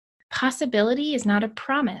Possibility is not a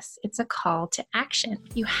promise, it's a call to action.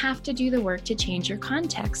 You have to do the work to change your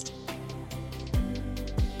context.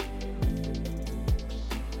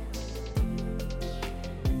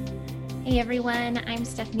 Hey everyone, I'm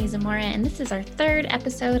Stephanie Zamora, and this is our third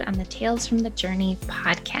episode on the Tales from the Journey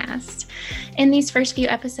podcast. In these first few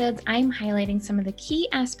episodes, I'm highlighting some of the key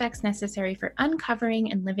aspects necessary for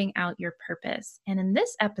uncovering and living out your purpose. And in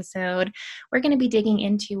this episode, we're going to be digging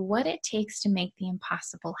into what it takes to make the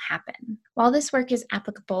impossible happen. While this work is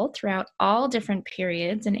applicable throughout all different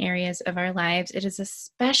periods and areas of our lives, it is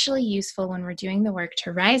especially useful when we're doing the work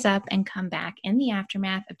to rise up and come back in the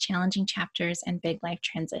aftermath of challenging chapters and big life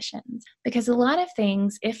transitions. Because a lot of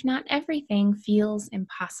things, if not everything, feels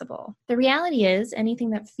impossible. The reality is,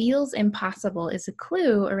 anything that feels impossible is a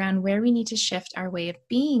clue around where we need to shift our way of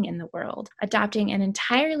being in the world, adopting an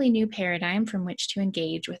entirely new paradigm from which to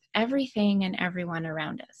engage with everything and everyone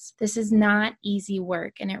around us. This is not easy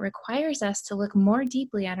work, and it requires us to look more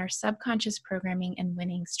deeply at our subconscious programming and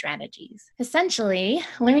winning strategies. Essentially,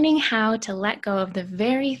 learning how to let go of the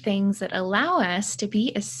very things that allow us to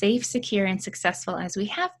be as safe, secure, and successful as we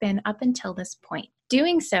have been up until this point.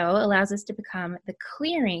 Doing so allows us to become the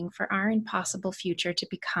clearing for our impossible future to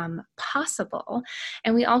become possible.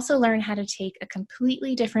 And we also learn how to take a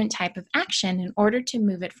completely different type of action in order to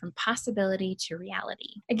move it from possibility to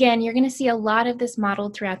reality. Again, you're going to see a lot of this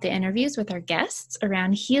modeled throughout the interviews with our guests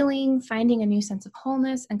around healing, finding a new sense of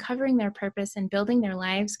wholeness, uncovering their purpose, and building their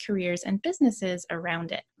lives, careers, and businesses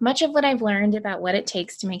around it. Much of what I've learned about what it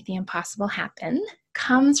takes to make the impossible happen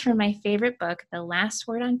comes from my favorite book, The Last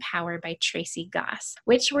Word on Power by Tracy Goss,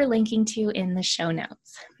 which we're linking to in the show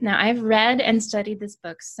notes. Now, I've read and studied this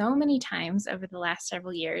book so many times over the last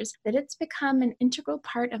several years that it's become an integral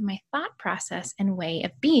part of my thought process and way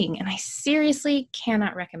of being, and I seriously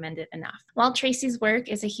cannot recommend it enough. While Tracy's work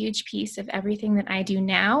is a huge piece of everything that I do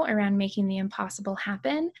now around making the impossible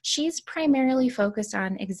happen, she's primarily focused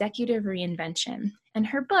on executive reinvention. And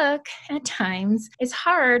her book, at times, is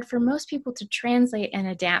hard for most people to translate and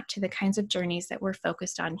adapt to the kinds of journeys that we're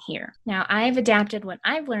focused on here. Now, I've adapted what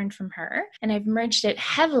I've learned from her, and I've merged it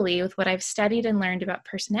heavily with what I've studied and learned about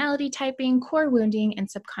personality typing, core wounding, and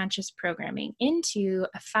subconscious programming into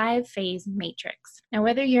a 5-phase matrix. Now,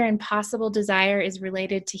 whether your impossible desire is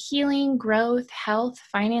related to healing, growth, health,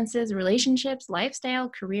 finances, relationships, lifestyle,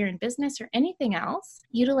 career, and business, or anything else,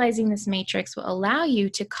 utilizing this matrix will allow you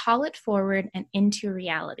to call it forward and into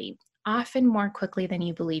reality, often more quickly than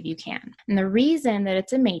you believe you can. And the reason that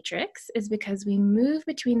it's a matrix is because we move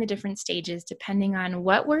between the different stages depending on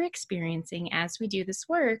what we're experiencing as we do this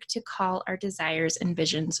work to call our desires and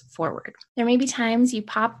visions forward. There may be times you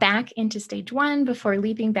pop back into stage 1 before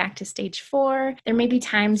leaping back to stage 4. There may be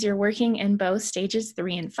times you're working in both stages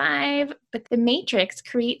 3 and 5, but the matrix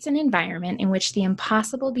creates an environment in which the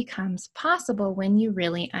impossible becomes possible when you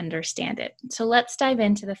really understand it. So let's dive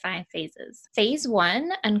into the 5 phases. Phase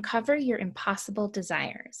 1, uncover your impossible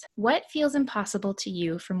desires. What feels impossible to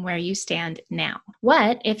you from where you stand now?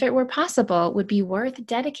 What, if it were possible, would be worth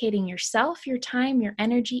dedicating yourself, your time, your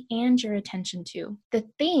energy, and your attention to? The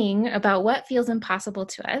thing about what feels impossible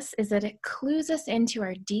to us is that it clues us into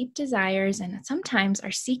our deep desires and sometimes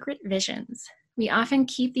our secret visions. We often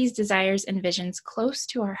keep these desires and visions close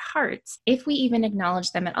to our hearts, if we even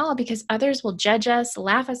acknowledge them at all, because others will judge us,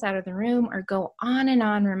 laugh us out of the room, or go on and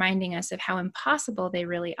on reminding us of how impossible they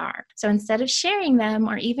really are. So instead of sharing them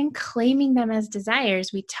or even claiming them as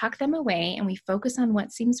desires, we tuck them away and we focus on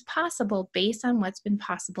what seems possible based on what's been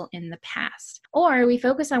possible in the past. Or we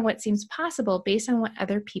focus on what seems possible based on what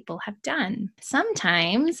other people have done.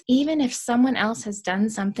 Sometimes, even if someone else has done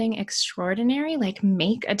something extraordinary, like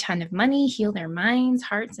make a ton of money, heal their minds,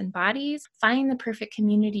 hearts, and bodies, find the perfect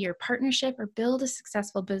community or partnership, or build a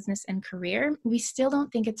successful business and career, we still don't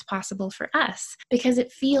think it's possible for us because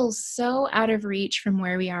it feels so out of reach from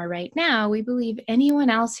where we are right now. We believe anyone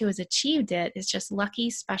else who has achieved it is just lucky,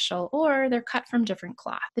 special, or they're cut from different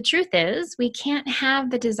cloth. The truth is, we can't have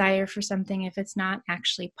the desire for something if it's not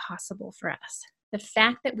actually possible for us. The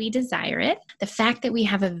fact that we desire it, the fact that we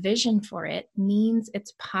have a vision for it, means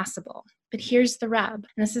it's possible. But here's the rub,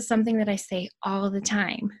 and this is something that I say all the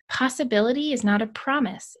time. Possibility is not a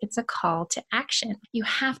promise, it's a call to action. You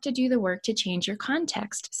have to do the work to change your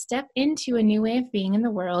context, step into a new way of being in the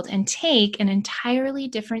world, and take an entirely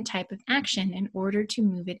different type of action in order to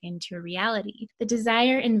move it into a reality. The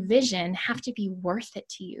desire and vision have to be worth it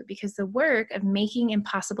to you because the work of making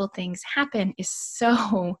impossible things happen is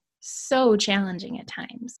so so challenging at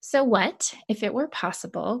times. So what, if it were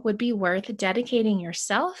possible, would be worth dedicating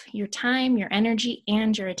yourself, your time, your energy,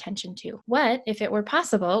 and your attention to? What, if it were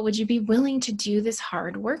possible, would you be willing to do this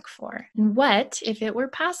hard work for? And what, if it were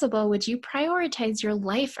possible, would you prioritize your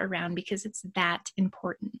life around because it's that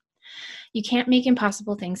important? You can't make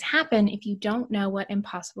impossible things happen if you don't know what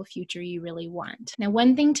impossible future you really want. Now,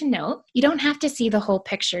 one thing to note, you don't have to see the whole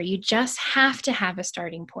picture. You just have to have a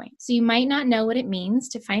starting point. So you might not know what it means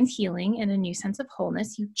to find healing and a new sense of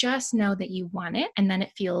wholeness. You just know that you want it, and then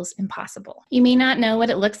it feels impossible. You may not know what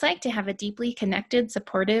it looks like to have a deeply connected,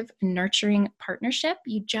 supportive, nurturing partnership.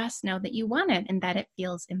 You just know that you want it and that it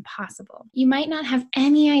feels impossible. You might not have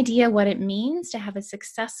any idea what it means to have a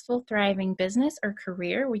successful, thriving business or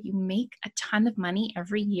career where you make a ton of money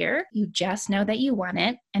every year. You just know that you want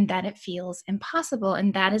it and that it feels impossible,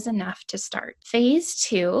 and that is enough to start. Phase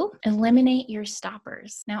 2, eliminate your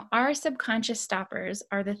stoppers. Now, our subconscious stoppers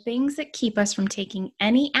are the things that keep us from taking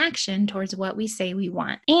any action towards what we say we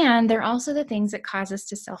want. And they're also the things that cause us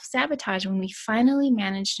to self-sabotage when we finally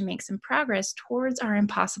manage to make some progress towards our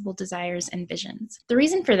impossible desires and visions. The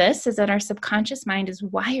reason for this is that our subconscious mind is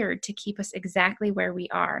wired to keep us exactly where we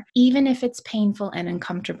are, even if it's painful and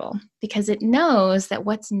uncomfortable, because it knows that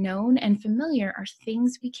what's known and familiar are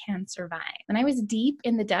things we can survive. When I was deep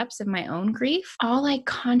in the depths of my own grief, all I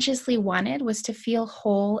consciously wanted was to feel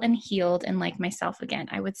whole and healed and like myself again.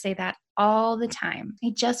 I would say that all the time.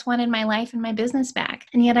 I just wanted my life and my business back,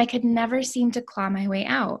 and yet I could never seem to claw my way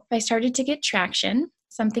out. If I started to get traction,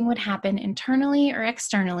 something would happen internally or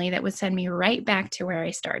externally that would send me right back to where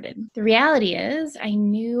I started. The reality is, I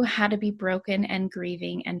knew how to be broken and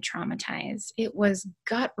grieving and traumatized. It was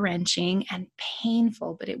gut-wrenching and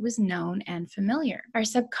painful, but it was known and familiar. Our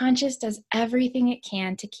subconscious does everything it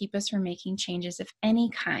can to keep us from making changes of any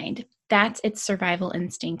kind. That's its survival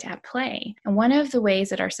instinct at play. And one of the ways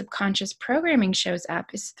that our subconscious programming shows up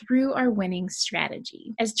is through our winning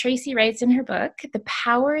strategy. As Tracy writes in her book, the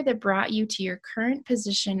power that brought you to your current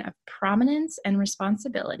position of prominence and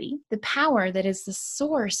responsibility, the power that is the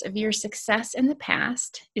source of your success in the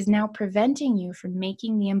past, is now preventing you from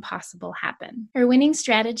making the impossible happen. Our winning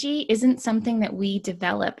strategy isn't something that we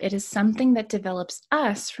develop. It is something that develops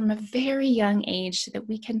us from a very young age so that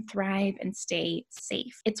we can thrive and stay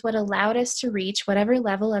safe. It's what allowed us to reach whatever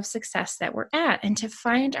level of success that we're at and to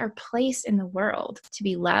find our place in the world, to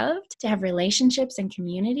be loved, to have relationships and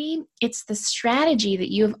community. It's the strategy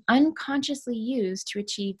that you have unconsciously used to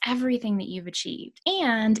achieve everything that you've achieved.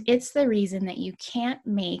 And it's the reason that you can't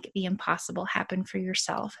make the impossible happen for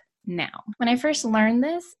yourself now. When I first learned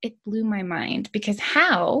this, it blew my mind, because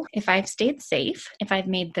how, if I've stayed safe, if I've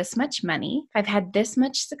made this much money, if I've had this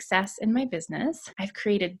much success in my business, I've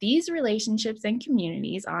created these relationships and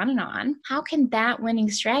communities, on and on, how can that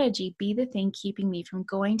winning strategy be the thing keeping me from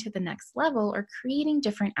going to the next level or creating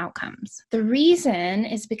different outcomes? The reason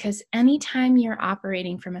is because anytime you're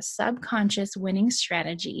operating from a subconscious winning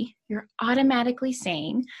strategy, you're automatically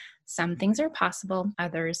saying, some things are possible,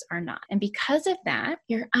 others are not. And because of that,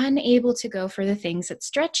 you're unable to go for the things that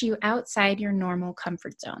stretch you outside your normal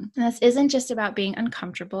comfort zone. And this isn't just about being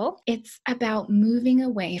uncomfortable. It's about moving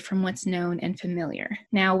away from what's known and familiar.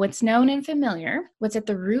 Now, what's known and familiar, what's at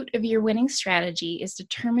the root of your winning strategy, is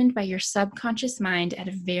determined by your subconscious mind at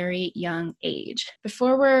a very young age.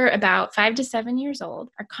 Before we're about 5 to 7 years old,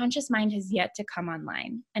 our conscious mind has yet to come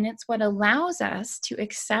online. And it's what allows us to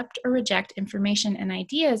accept or reject information and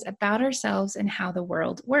ideas about ourselves and how the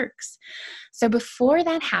world works. So before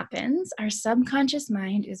that happens, our subconscious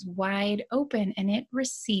mind is wide open and it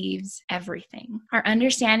receives everything. Our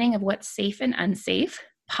understanding of what's safe and unsafe,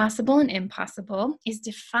 possible and impossible, is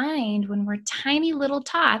defined when we're tiny little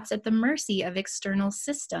tots at the mercy of external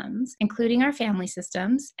systems, including our family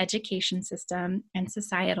systems, education system, and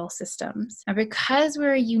societal systems. Now, because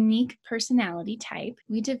we're a unique personality type,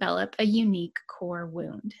 we develop a unique core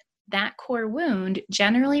wound. That core wound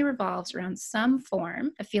generally revolves around some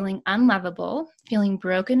form of feeling unlovable, feeling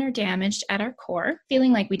broken or damaged at our core,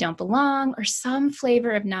 feeling like we don't belong, or some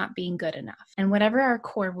flavor of not being good enough. And whatever our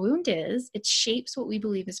core wound is, it shapes what we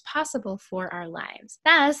believe is possible for our lives.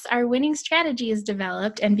 Thus, our winning strategy is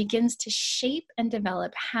developed and begins to shape and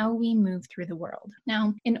develop how we move through the world.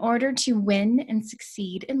 Now, in order to win and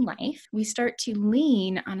succeed in life, we start to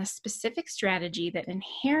lean on a specific strategy that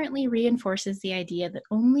inherently reinforces the idea that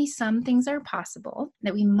only some things are possible,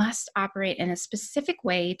 that we must operate in a specific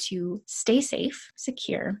way to stay safe,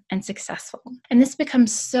 secure, and successful. And this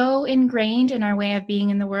becomes so ingrained in our way of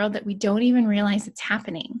being in the world that we don't even realize it's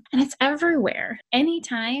happening. And it's everywhere.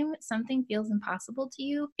 Anytime something feels impossible to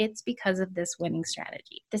you, it's because of this winning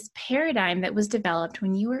strategy, this paradigm that was developed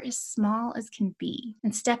when you were as small as can be.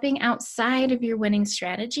 And stepping outside of your winning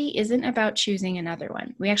strategy isn't about choosing another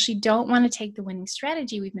one. We actually don't want to take the winning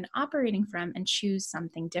strategy we've been operating from and choose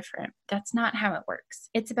something different. That's not how it works.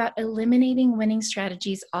 It's about eliminating winning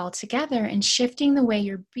strategies altogether and shifting the way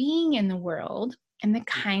you're being in the world and the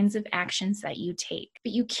kinds of actions that you take.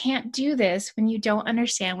 But you can't do this when you don't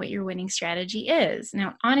understand what your winning strategy is.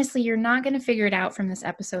 Now, honestly, you're not going to figure it out from this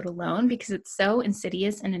episode alone because it's so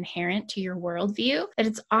insidious and inherent to your worldview that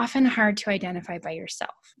it's often hard to identify by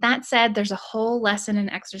yourself. That said, there's a whole lesson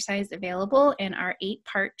and exercise available in our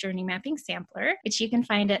 8-part journey mapping sampler, which you can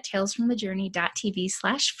find at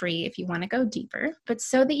talesfromthejourney.tv/free if you want to go deeper. But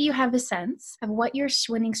so that you have a sense of what your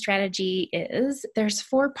winning strategy is, there's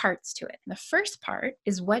 4 parts to it. The first part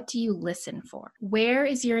is, what do you listen for? Where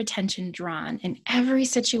is your attention drawn in every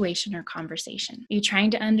situation or conversation? Are you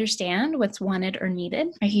trying to understand what's wanted or needed?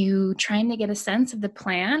 Are you trying to get a sense of the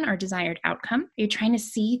plan or desired outcome? Are you trying to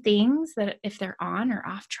see things that if they're on or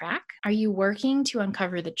off track? Are you working to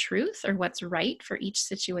uncover the truth or what's right for each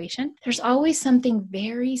situation? There's always something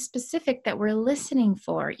very specific that we're listening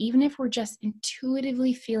for, even if we're just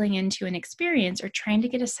intuitively feeling into an experience or trying to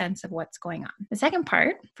get a sense of what's going on. The second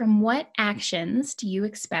part, from what actions do you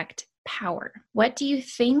expect power? What do you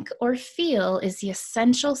think or feel is the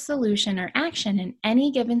essential solution or action in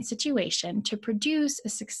any given situation to produce a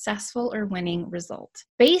successful or winning result?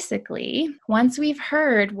 Basically, once we've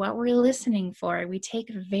heard what we're listening for, we take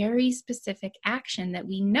a very specific action that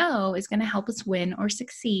we know is going to help us win or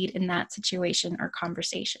succeed in that situation or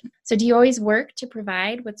conversation. So do you always work to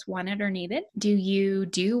provide what's wanted or needed? Do you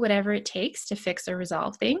do whatever it takes to fix or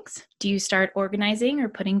resolve things? Do you start organizing or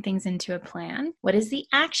putting things into a plan? What is the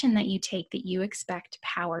action that you take that you expect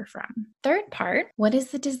power from? Third part, what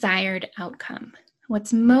is the desired outcome?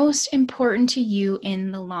 What's most important to you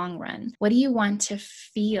in the long run? What do you want to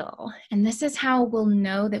feel? And this is how we'll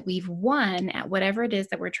know that we've won at whatever it is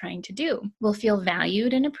that we're trying to do. We'll feel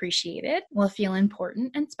valued and appreciated. We'll feel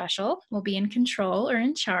important and special. We'll be in control or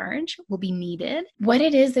in charge. We'll be needed. What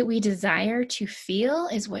it is that we desire to feel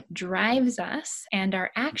is what drives us and our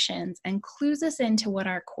actions and clues us into what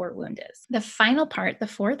our core wound is. The final part, the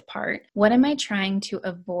fourth part, what am I trying to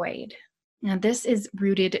avoid? Now, this is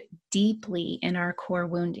rooted deeply in our core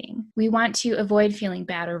wounding. We want to avoid feeling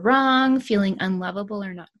bad or wrong, feeling unlovable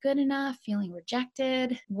or not good enough, feeling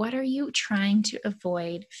rejected. What are you trying to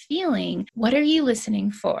avoid feeling? What are you listening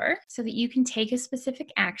for so that you can take a specific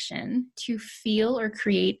action to feel or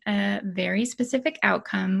create a very specific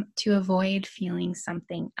outcome to avoid feeling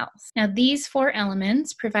something else? Now, these 4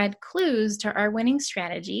 elements provide clues to our winning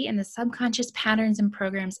strategy and the subconscious patterns and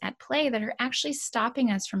programs at play that are actually stopping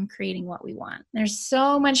us from creating what we want. There's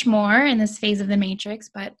so much more in this phase of the matrix,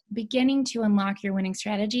 but beginning to unlock your winning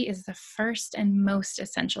strategy is the first and most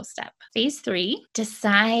essential step. Phase 3,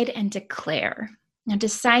 decide and declare. Now,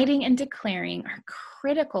 deciding and declaring are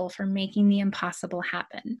critical for making the impossible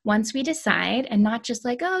happen. Once we decide, and not just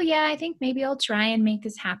like, oh yeah, I think maybe I'll try and make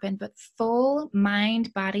this happen, but full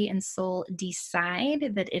mind, body, and soul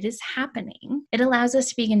decide that it is happening, it allows us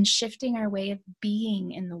to begin shifting our way of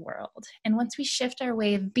being in the world. And once we shift our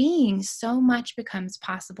way of being, so much becomes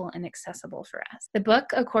possible and accessible for us. The book,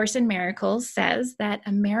 A Course in Miracles, says that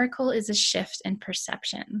a miracle is a shift in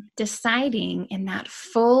perception. Deciding in that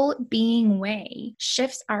full being way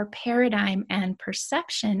shifts our paradigm and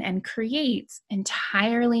perception and creates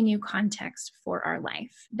entirely new context for our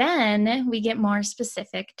life. Then we get more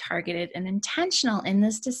specific, targeted, and intentional in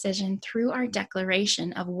this decision through our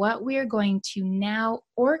declaration of what we are going to now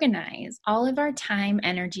organize all of our time,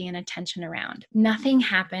 energy, and attention around. Nothing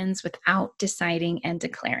happens without deciding and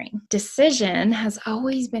declaring. Decision has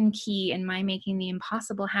always been key in my making the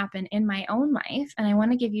impossible happen in my own life, and I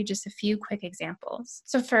want to give you just a few quick examples.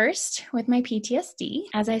 So first, with my PTSD,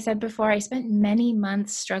 as I said before, I spent many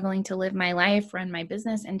months struggling to live my life, run my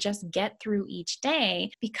business, and just get through each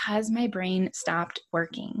day because my brain stopped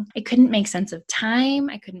working. I couldn't make sense of time.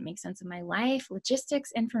 I couldn't make sense of my life,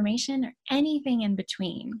 logistics, information, or anything in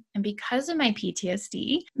between. And And because of my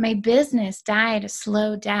PTSD, my business died a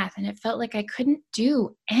slow death, and it felt like I couldn't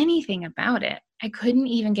do anything about it. I couldn't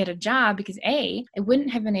even get a job because A, I wouldn't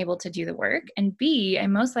have been able to do the work, and B, I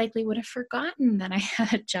most likely would have forgotten that I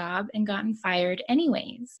had a job and gotten fired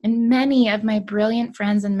anyways. And many of my brilliant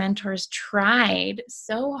friends and mentors tried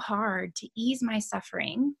so hard to ease my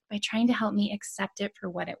suffering by trying to help me accept it for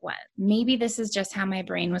what it was. Maybe this is just how my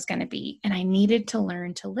brain was going to be, and I needed to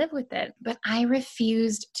learn to live with it, but I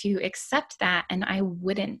refused to accept that, and I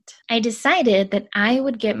wouldn't. I decided that I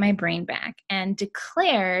would get my brain back and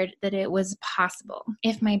declared that it was possible.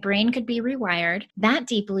 If my brain could be rewired that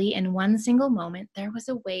deeply in one single moment, there was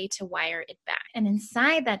a way to wire it back. And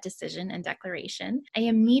inside that decision and declaration, I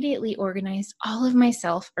immediately organized all of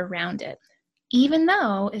myself around it, even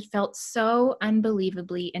though it felt so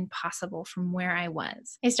unbelievably impossible from where I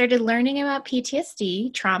was. I started learning about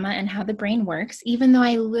PTSD, trauma, and how the brain works, even though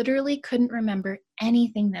I literally couldn't remember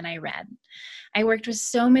anything that I read. I worked with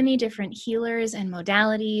so many different healers and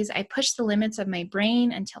modalities. I pushed the limits of my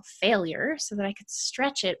brain until failure so that I could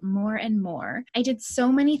stretch it more and more. I did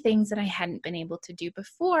so many things that I hadn't been able to do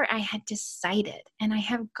before I had decided, and I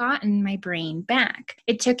have gotten my brain back.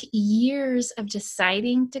 It took years of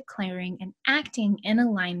deciding, declaring, and acting in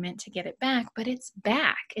alignment to get it back, but it's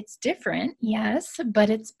back. It's different, yes,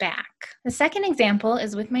 but it's back. The second example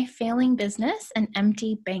is with my failing business and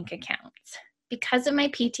empty bank accounts. Because of my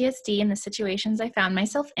PTSD and the situations I found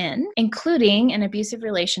myself in, including an abusive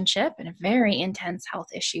relationship and very intense health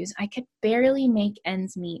issues, I could barely make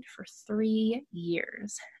ends meet for 3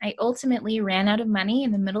 years. I ultimately ran out of money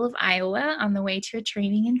in the middle of Iowa on the way to a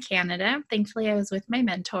training in Canada. Thankfully, I was with my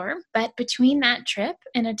mentor. But between that trip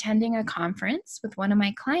and attending a conference with one of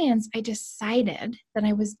my clients, I decided that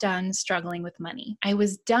I was done struggling with money. I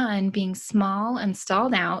was done being small and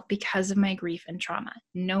stalled out because of my grief and trauma.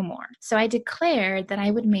 No more. So I declared that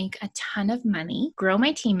I would make a ton of money, grow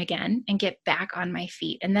my team again, and get back on my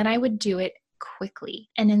feet, and that I would do it quickly.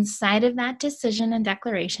 And inside of that decision and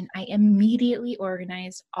declaration, I immediately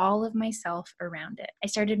organized all of myself around it. I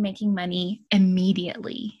started making money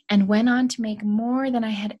immediately and went on to make more than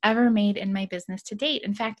I had ever made in my business to date.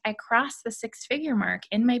 In fact, I crossed the 6-figure mark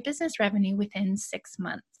in my business revenue within 6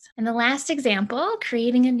 months. And the last example,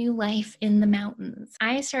 creating a new life in the mountains.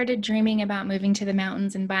 I started dreaming about moving to the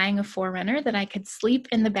mountains and buying a 4Runner that I could sleep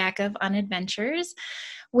in the back of on adventures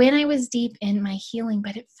when I was deep in my healing,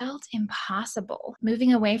 but it felt impossible.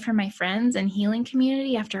 Moving away from my friends and healing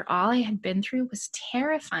community after all I had been through was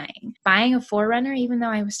terrifying. Buying a 4Runner, even though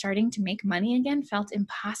I was starting to make money again, felt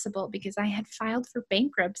impossible because I had filed for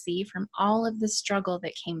bankruptcy from all of the struggle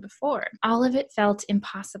that came before. All of it felt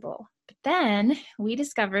impossible. But then we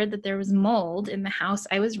discovered that there was mold in the house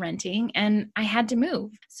I was renting and I had to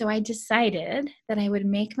move. So I decided that I would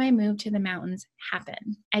make my move to the mountains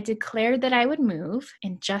happen. I declared that I would move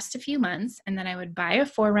in just a few months and that I would buy a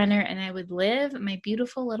 4Runner and I would live my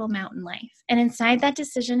beautiful little mountain life. And inside that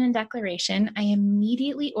decision and declaration, I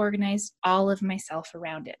immediately organized all of myself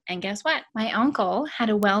around it. And guess what? My uncle had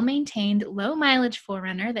a well-maintained, low-mileage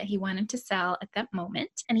 4Runner that he wanted to sell at that moment,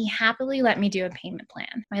 and he happily let me do a payment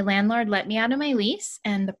plan. My landlord let me out of my lease,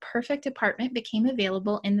 and the perfect apartment became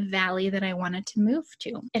available in the valley that I wanted to move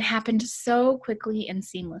to. It happened so quickly and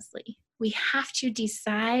seamlessly. We have to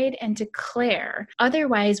decide and declare.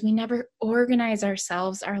 Otherwise, we never organize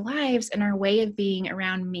ourselves, our lives, and our way of being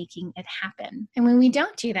around making it happen. And when we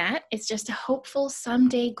don't do that, it's just a hopeful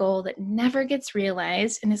someday goal that never gets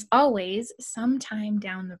realized and is always sometime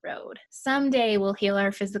down the road. Someday we'll heal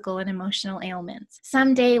our physical and emotional ailments.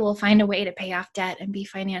 Someday we'll find a way to pay off debt and be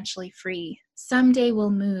financially free. Someday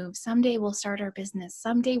we'll move. Someday we'll start our business.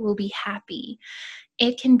 Someday we'll be happy.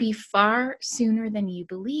 It can be far sooner than you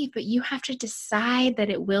believe, but you have to decide that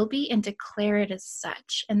it will be and declare it as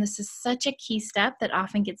such. And this is such a key step that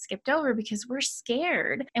often gets skipped over because we're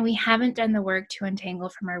scared and we haven't done the work to untangle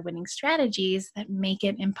from our winning strategies that make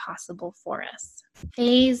it impossible for us.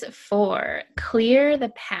 Phase 4, clear the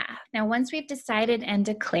path. Now, once we've decided and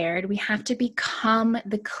declared, we have to become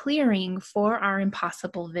the clearing for our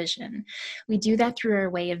impossible vision. We do that through our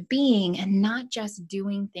way of being and not just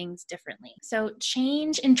doing things differently. So change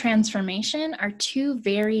and transformation are two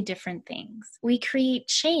very different things. We create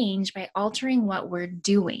change by altering what we're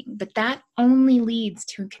doing, but that only leads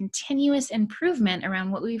to continuous improvement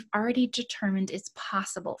around what we've already determined is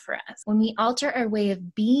possible for us. When we alter our way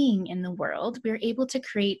of being in the world, we're able to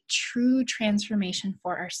create true transformation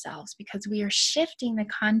for ourselves because we are shifting the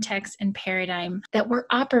context and paradigm that we're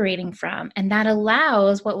operating from. And that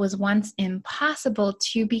allows what was once impossible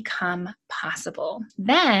to become possible.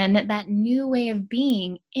 Then that new way of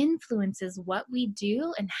being influences what we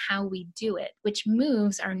do and how we do it, which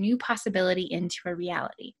moves our new possibility into a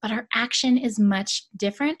reality. But our action is much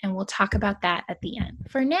different, and we'll talk about that at the end.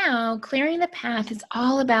 For now, clearing the path is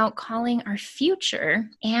all about calling our future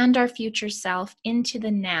and our future self into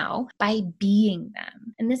the now by being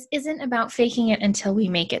them. And this isn't about faking it until we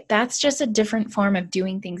make it. That's just a different form of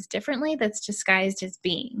doing things differently that's disguised as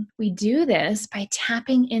being. We do this by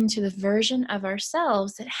tapping into the version of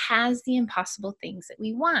ourselves that has the impossible things that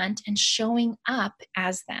we want and showing up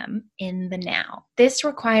as them in the now. This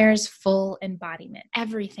requires full embodiment.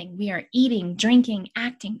 Everything we are eating, drinking,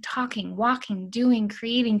 acting, talking, walking, doing,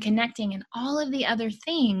 creating, connecting, and all of the other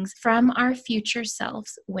things from our future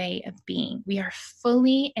self's way of being. We are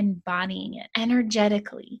fully embodying it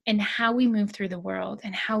energetically in how we move through the world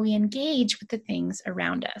and how we engage with the things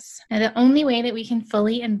around us. Now, the only way that we can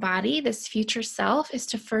fully embody this future self is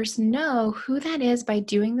to first know who that is by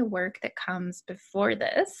doing the work that comes before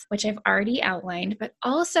this, which I've already outlined, but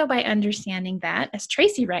also by understanding that, as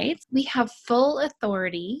Tracy writes, we have full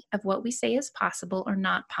authority of what we say is possible or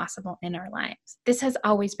not possible in our lives. This has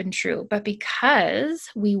always been true, but because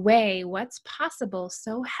we weigh what's possible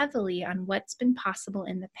so heavily on what's been possible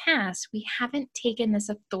in the past, we haven't taken this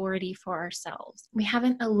authority for ourselves. We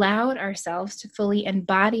haven't allowed ourselves to fully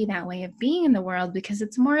embody that way of being in the world because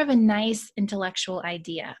it's more of a nice intellectual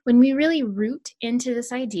idea. When we really root into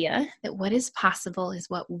this idea that what is possible is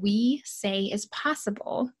what we say is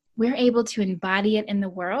possible, we're able to embody it in the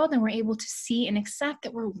world, and we're able to see and accept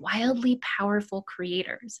that we're wildly powerful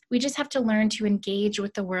creators. We just have to learn to engage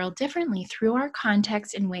with the world differently through our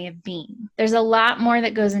context and way of being. There's a lot more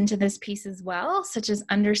that goes into this piece as well, such as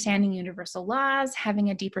understanding universal laws, having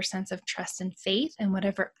a deeper sense of trust and faith in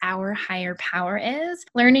whatever our higher power is,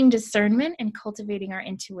 learning discernment and cultivating our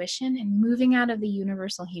intuition, and moving out of the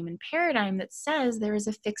universal human paradigm that says there is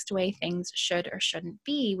a fixed way things should or shouldn't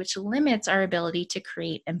be, which limits our ability to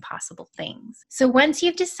create impossible things. So once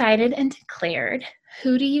you've decided and declared,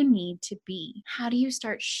 who do you need to be? How do you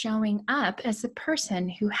start showing up as the person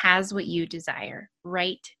who has what you desire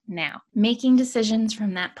right now? Making decisions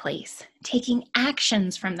from that place, taking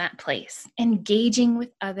actions from that place, engaging with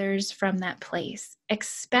others from that place,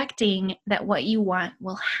 expecting that what you want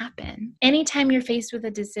will happen. Anytime you're faced with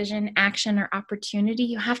a decision, action, or opportunity,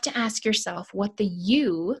 you have to ask yourself what the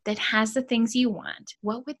you that has the things you want,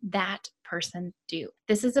 what would that person do?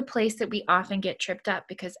 This is a place that we often get tripped up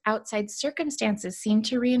because outside circumstances seem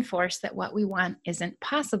to reinforce that what we want isn't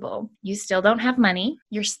possible. You still don't have money.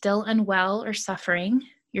 You're still unwell or suffering.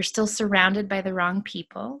 You're still surrounded by the wrong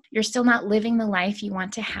people. You're still not living the life you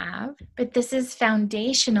want to have. But this is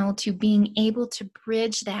foundational to being able to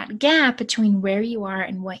bridge that gap between where you are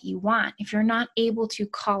and what you want. If you're not able to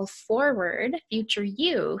call forward future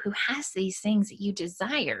you who has these things that you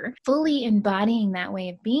desire, fully embodying that way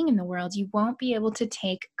of being in the world, you won't be able to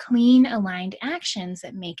take clean, aligned actions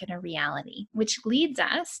that make it a reality, which leads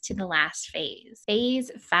us to the last phase. Phase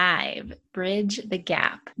 5, bridge the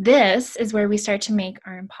gap. This is where we start to make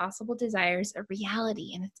our impossible desires a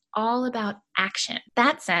reality, and it's all about action.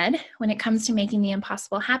 That said, when it comes to making the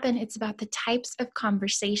impossible happen, it's about the types of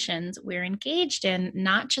conversations we're engaged in,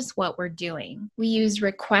 not just what we're doing. We use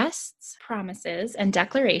requests, promises, and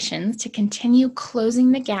declarations to continue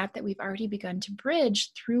closing the gap that we've already begun to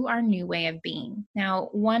bridge through our new way of being. Now,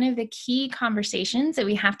 one of the key conversations that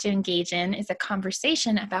we have to engage in is a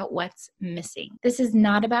conversation about what's missing. This is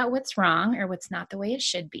not about what's wrong or what's not the way it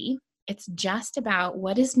should be. It's just about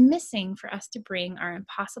what is missing for us to bring our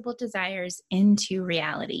impossible desires into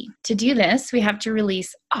reality. To do this, we have to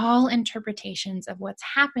release all interpretations of what's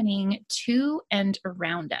happening to and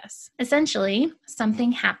around us. Essentially,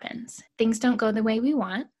 something happens. Things don't go the way we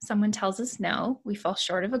want. Someone tells us no. We fall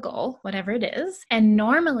short of a goal, whatever it is. And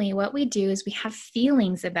normally what we do is we have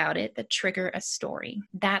feelings about it that trigger a story.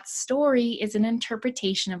 That story is an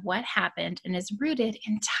interpretation of what happened and is rooted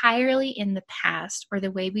entirely in the past or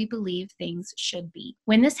the way we believe things should be.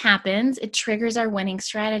 When this happens, it triggers our winning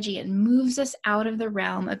strategy and moves us out of the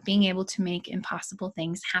realm of being able to make impossible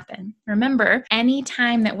things happen. Remember, any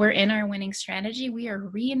time that we're in our winning strategy, we are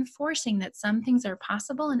reinforcing that some things are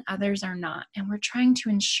possible and others are not. And we're trying to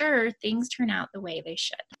ensure things turn out the way they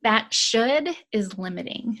should. That should is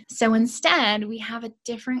limiting. So instead, we have a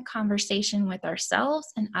different conversation with ourselves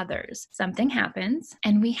and others. Something happens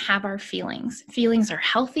and we have our feelings. Feelings are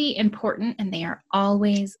healthy, important, and they are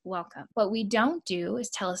always welcome. What we don't do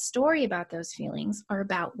is tell a story about those feelings or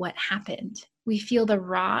about what happened. We feel the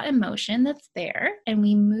raw emotion that's there and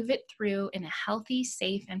we move it through in a healthy,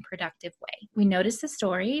 safe, and productive way. We notice the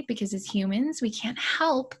story because as humans, we can't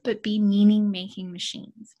help but be meaning-making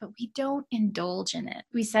machines, but we don't indulge in it.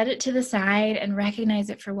 We set it to the side and recognize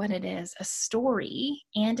it for what it is, a story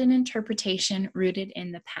and an interpretation rooted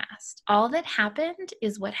in the past. All that happened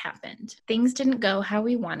is what happened. Things didn't go how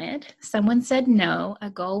we wanted. Someone said no, a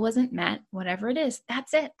goal wasn't met, whatever it is,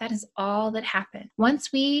 that's it. That is all that happened. Once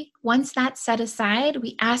that's set aside,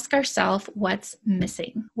 we ask ourselves what's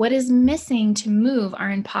missing. What is missing to move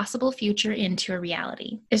our impossible future into a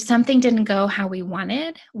reality? If something didn't go how we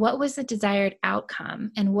wanted, what was the desired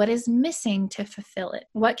outcome and what is missing to fulfill it?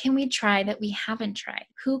 What can we try that we haven't tried?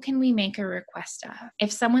 Who can we make a request of?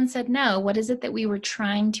 If someone said no, what is it that we were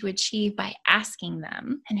trying to achieve by asking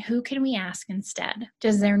them? And who can we ask instead?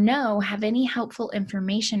 Does their no have any helpful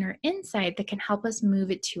information or insight that can help us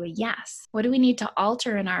move it to a yes? What do we need to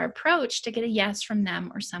alter in our approach to get a yes from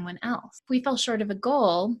them or someone else? If we fell short of a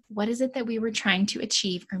goal, what is it that we were trying to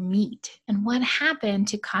achieve or meet? And what happened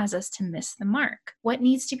to cause us to miss the mark? What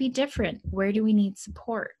needs to be different? Where do we need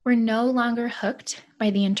support? We're no longer hooked by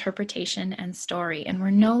the interpretation and story, and we're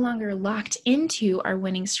no longer locked into our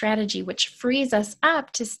winning strategy, which frees us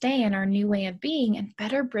up to stay in our new way of being and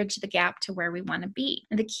better bridge the gap to where we want to be.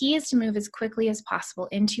 And the key is to move as quickly as possible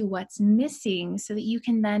into what's missing so that you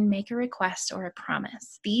can then make a request or a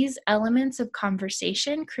promise. These elements of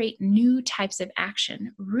conversation create new types of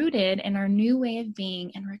action rooted in our new way of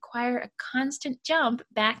being and require a constant jump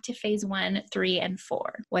back to phase 1, 3, and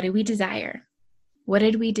 4. What do we desire? What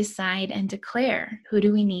did we decide and declare? Who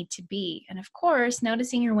do we need to be? And of course,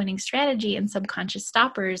 noticing your winning strategy and subconscious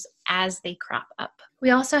stoppers as they crop up.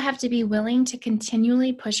 We also have to be willing to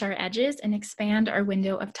continually push our edges and expand our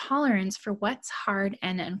window of tolerance for what's hard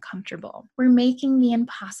and uncomfortable. We're making the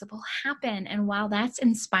impossible happen. And while that's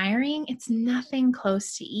inspiring, it's nothing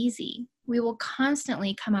close to easy. We will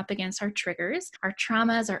constantly come up against our triggers, our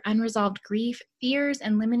traumas, our unresolved grief, fears,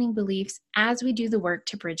 and limiting beliefs as we do the work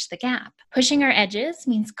to bridge the gap. Pushing our edges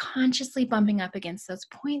means consciously bumping up against those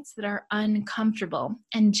points that are uncomfortable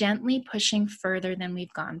and gently pushing further than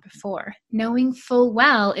we've gone before, knowing full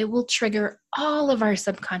well it will trigger all of our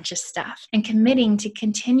subconscious stuff and committing to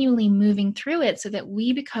continually moving through it so that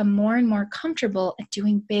we become more and more comfortable at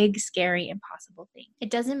doing big, scary, impossible things. It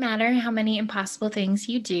doesn't matter how many impossible things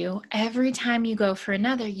you do. Every time you go for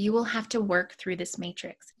another, you will have to work through this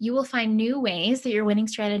matrix. You will find new ways that your winning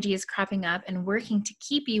strategy is cropping up and working to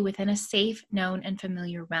keep you within a safe, known, and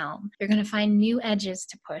familiar realm. You're going to find new edges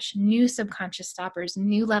to push, new subconscious stoppers,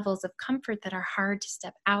 new levels of comfort that are hard to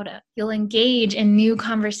step out of. You'll engage in new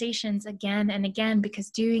conversations again and again because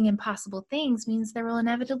doing impossible things means there will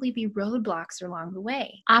inevitably be roadblocks along the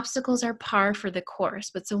way. Obstacles are par for the course,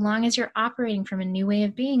 but so long as you're operating from a new way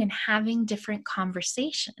of being and having different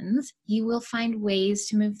conversations, you will find ways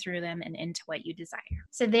to move through them and into what you desire.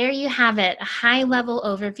 So there you have it, a high-level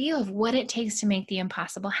overview of what it takes to make the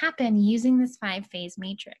impossible happen using this 5-phase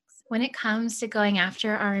matrix. When it comes to going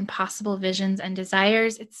after our impossible visions and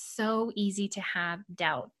desires, it's so easy to have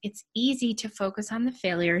doubt. It's easy to focus on the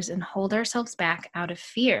failures and hold ourselves back out of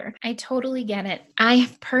fear. I totally get it. I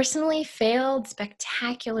have personally failed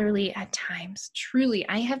spectacularly at times. Truly,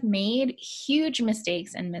 I have made huge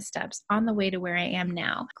mistakes and missteps on the way to where I am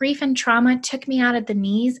now. Grief and trauma took me out at the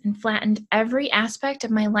knees and flattened every aspect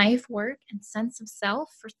of my life, work, and sense of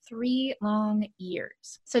self for 3 long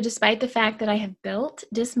years. So despite the fact that I have built,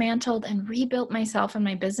 dismantled, and rebuilt myself and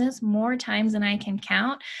my business more times than I can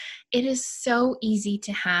count, it is so easy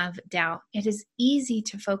to have doubt. It is easy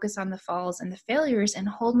to focus on the falls and the failures and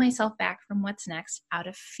hold myself back from what's next out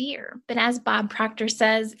of fear. But as Bob Proctor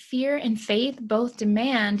says, fear and faith both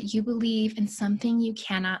demand you believe in something you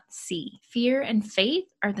cannot see. Fear and faith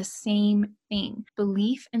are the same thing.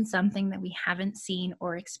 Belief in something that we haven't seen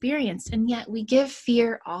or experienced, and yet we give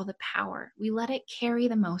fear all the power. We let it carry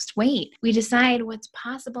the most weight. We decide what's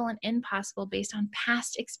possible and impossible based on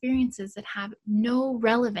past experiences that have no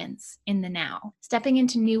relevance in the now. Stepping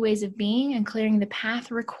into new ways of being and clearing the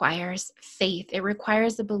path requires faith. It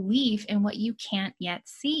requires the belief in what you can't yet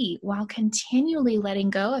see while continually letting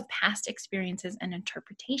go of past experiences and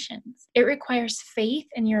interpretations. It requires faith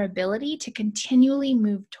in your ability to continually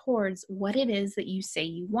move towards what it is that you say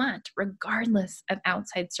you want, regardless of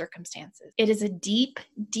outside circumstances. It is a deep,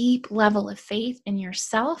 deep level of faith in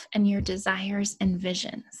yourself and your desires and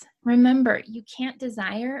visions. Remember, you can't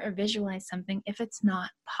desire or visualize something if it's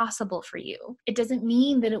not possible for you. It doesn't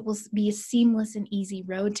mean that it will be a seamless and easy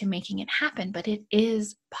road to making it happen, but it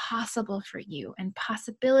is possible for you. And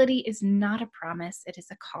possibility is not a promise, it is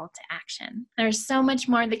a call to action. There's so much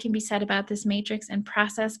more that can be said about this matrix and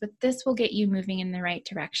process, but this will get you moving in the right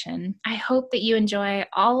direction. I hope that you enjoy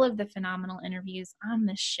all of the phenomenal interviews on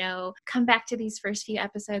this show. Come back to these first few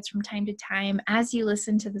episodes from time to time as you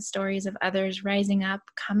listen to the stories of others rising up,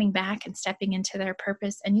 coming back, and stepping into their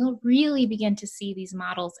purpose, and you'll really begin to see these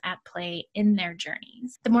models at play in their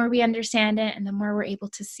journeys. The more we understand it and the more we're able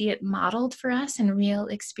to see it modeled for us in real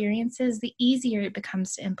experiences, the easier it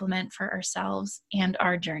becomes to implement for ourselves and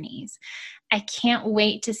our journeys. I can't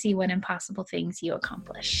wait to see what impossible things you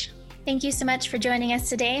accomplish. Thank you so much for joining us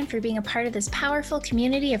today and for being a part of this powerful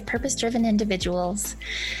community of purpose-driven individuals.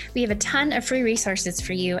 We have a ton of free resources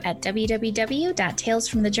for you at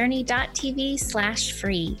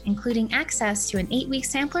www.talesfromthejourney.tv/free, including access to an 8-week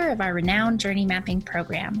sampler of our renowned journey mapping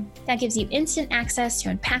program. That gives you instant access to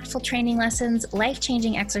impactful training lessons,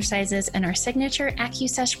 life-changing exercises, and our signature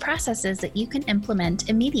AccuSesh processes that you can implement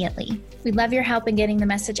immediately. We'd love your help in getting the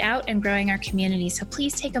message out and growing our community, so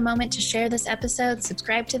please take a moment to share this episode,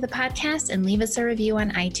 subscribe to the podcast, and leave us a review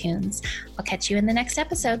on iTunes. I'll catch you in the next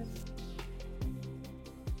episode.